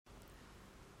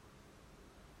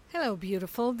Hello,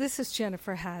 beautiful. This is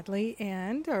Jennifer Hadley,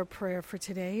 and our prayer for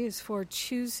today is for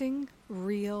choosing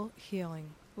real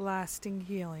healing, lasting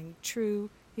healing, true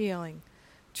healing,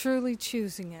 truly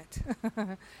choosing it.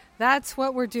 That's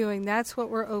what we're doing. That's what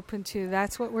we're open to.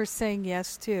 That's what we're saying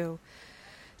yes to.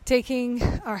 Taking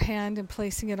our hand and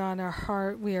placing it on our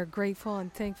heart, we are grateful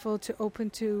and thankful to open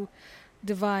to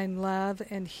divine love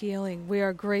and healing. We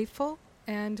are grateful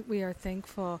and we are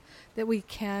thankful that we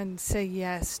can say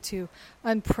yes to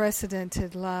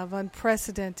unprecedented love,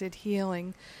 unprecedented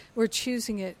healing. We're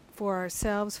choosing it for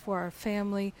ourselves, for our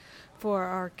family, for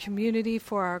our community,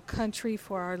 for our country,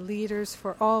 for our leaders,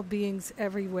 for all beings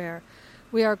everywhere.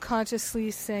 We are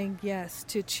consciously saying yes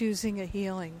to choosing a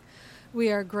healing.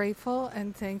 We are grateful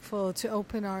and thankful to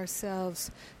open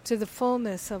ourselves to the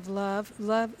fullness of love.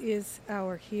 Love is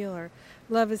our healer.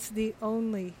 Love is the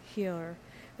only healer.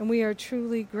 And we are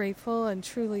truly grateful and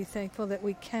truly thankful that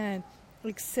we can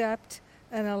accept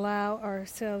and allow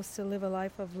ourselves to live a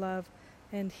life of love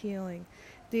and healing.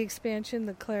 The expansion,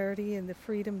 the clarity, and the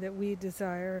freedom that we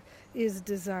desire is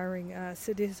desiring us.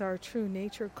 It is our true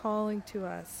nature calling to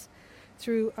us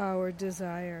through our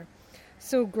desire.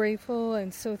 So grateful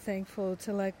and so thankful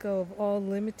to let go of all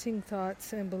limiting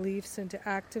thoughts and beliefs and to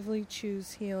actively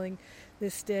choose healing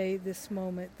this day, this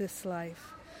moment, this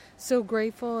life. So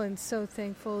grateful and so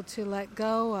thankful to let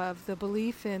go of the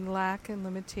belief in lack and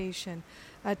limitation,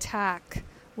 attack.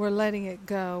 We're letting it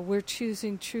go. We're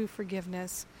choosing true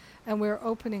forgiveness, and we're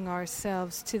opening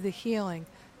ourselves to the healing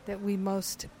that we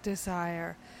most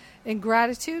desire. In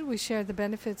gratitude, we share the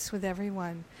benefits with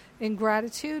everyone. In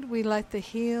gratitude, we let the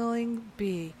healing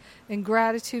be. In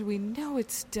gratitude, we know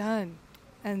it's done,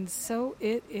 and so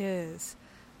it is.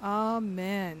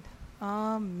 Amen.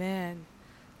 Amen.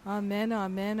 Amen,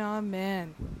 amen,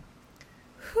 amen.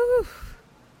 Whew.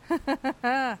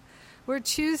 We're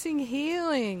choosing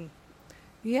healing.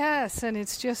 Yes, and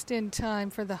it's just in time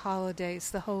for the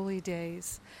holidays, the holy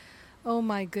days. Oh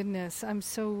my goodness, I'm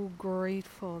so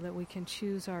grateful that we can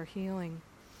choose our healing.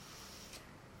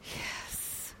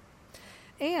 Yes.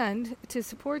 And to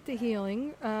support the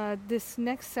healing, this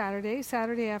next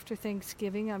Saturday after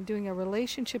Thanksgiving, I'm doing a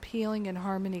relationship healing and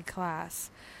harmony class.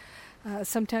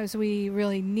 Sometimes we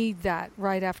really need that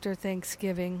right after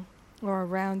Thanksgiving or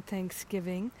around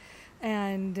Thanksgiving.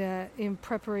 And in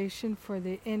preparation for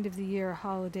the end of the year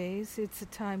holidays, it's a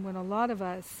time when a lot of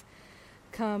us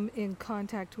come in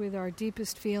contact with our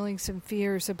deepest feelings and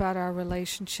fears about our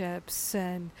relationships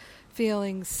and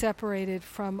feeling separated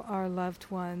from our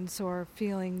loved ones or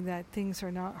feeling that things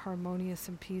are not harmonious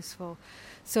and peaceful.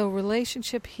 So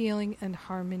relationship healing and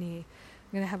harmony.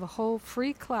 I'm going to have a whole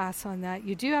free class on that.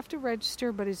 You do have to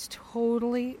register, but it's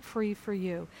totally free for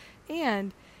you.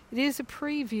 And it is a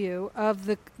preview of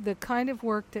the kind of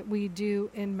work that we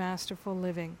do in Masterful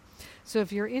Living. So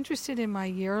if you're interested in my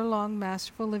year-long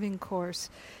Masterful Living course,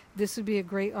 this would be a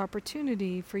great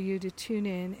opportunity for you to tune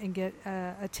in and get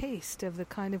a taste of the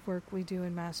kind of work we do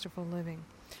in Masterful Living.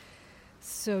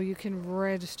 So you can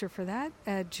register for that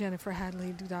at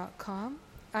jenniferhadley.com.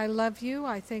 I love you.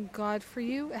 I thank God for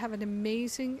you. Have an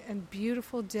amazing and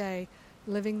beautiful day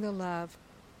living the love,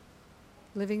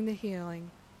 living the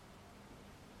healing,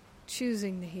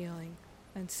 choosing the healing,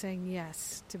 and saying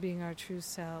yes to being our true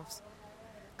selves.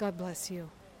 God bless you.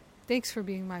 Thanks for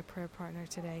being my prayer partner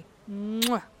today.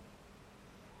 Mwah.